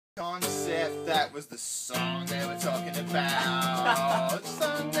concept, that was the song they were talking about.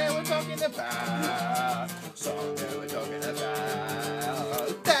 Song they were talking about. Song they were talking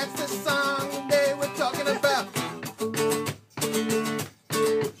about. That's the song they were talking about.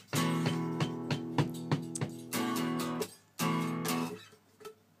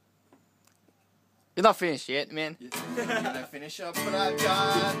 You're not finished yet, man. You think I'm gonna finish up, but I've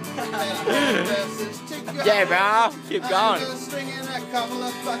got many verses to go. Yeah, bro. Keep going. I'm just stringing a couple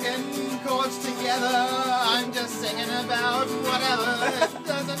of fucking chords together. I'm just singing about whatever. It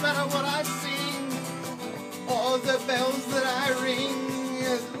doesn't matter what I sing or the bells that I ring,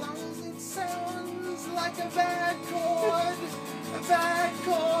 as long as it sounds like a bad chord. A bad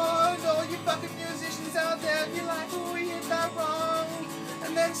chord. All you fucking musicians out there, be like, oh, we hit that wrong.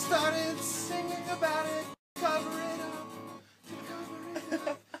 And then started singing about it, cover it up, to cover it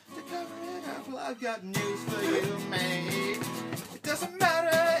up, to cover it up. Well, I've got news for you, mate. It doesn't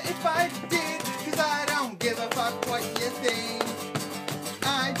matter if I did, cause I don't give a fuck what you think.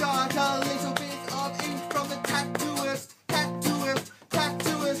 I got a little bit of ink from the tattooist.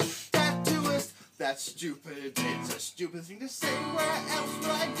 That's stupid, it's a stupid thing to say. Where else would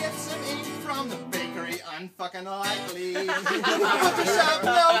I get some ink from? The bakery, unfucking likely. Butcher shop,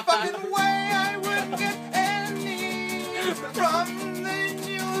 no fucking way I wouldn't get any from the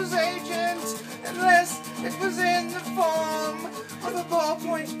newsagent, unless it was in the form of a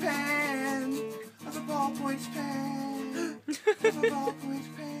ballpoint pen. Of a ballpoint pen. Of a ballpoint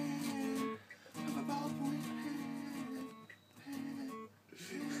pen. Of a ballpoint pen.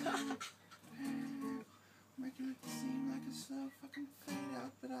 Making it seem like a slow fucking fade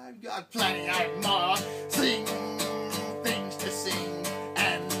out, but I've got plenty of more things to sing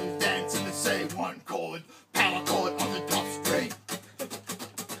and dance in the same one chord, power chord on the top string,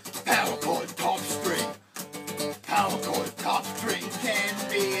 power chord top string, power chord top string. Can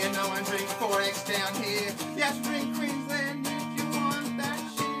be no one drink 4X down here. Yes, drink Queensland if you want that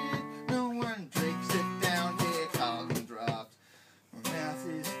shit. No one drinks it down here. Carlton Draft. My mouth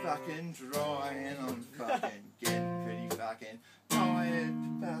is fucking dry and I'm fucking getting pretty fucking tired.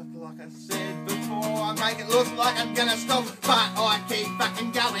 But like I said before, I make it look like I'm gonna stop, but I keep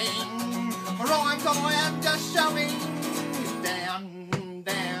fucking going. For all I'm just showing you down,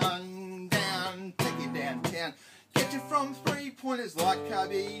 down, down, take you downtown. Get you from 3-pointers like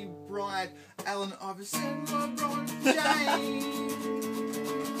Kobe Bryant, Allen Iverson, LeBron James.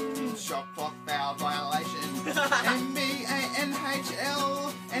 Shot clock foul violation. NBA,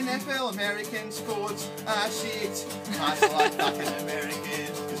 NHL, NFL, American sports are shit. I like fucking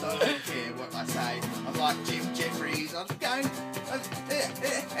Americans, because I don't care what I say. I'm like Jim Jeffries. I'm just going.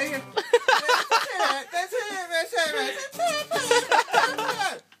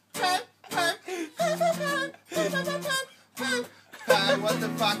 What the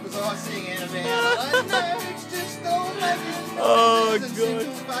fuck was I singing about? I don't know, it's just all making noises and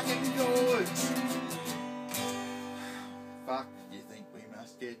simple fucking chords. Fuck, you think we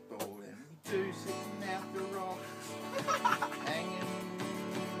must get bored, and we do sitting out the rock, hanging,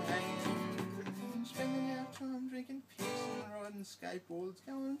 spending our time drinking piss and riding skateboards,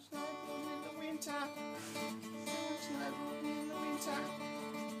 going snowboarding in the winter,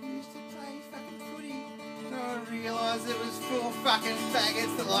 We used to play fucking footy. I realised it was full of fucking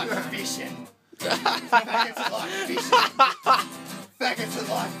faggots that like fishing. Faggots that like fishing. Faggots that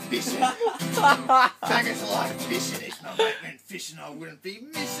like fishing. Faggots that like fishing. If my mate went fishing, I wouldn't be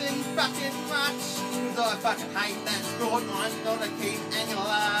missing fucking much. Cause I fucking hate that sport. I'm not a keen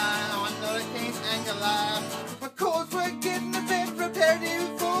angler. My chords were getting a bit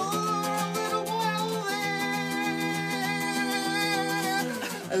repetitive for a little while there.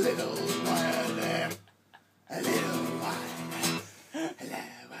 A little while there. A little while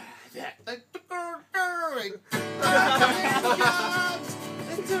there. A little while there.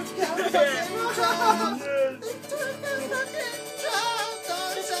 It took out fucking jobs.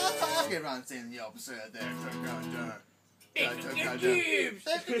 Everyone's in the opposite there.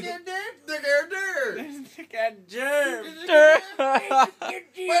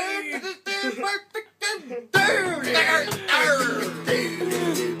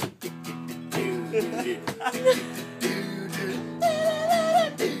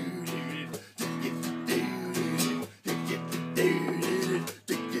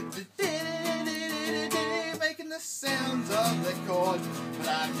 Making the sounds of the chord, but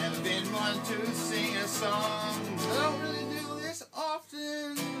I've never been one to sing a song.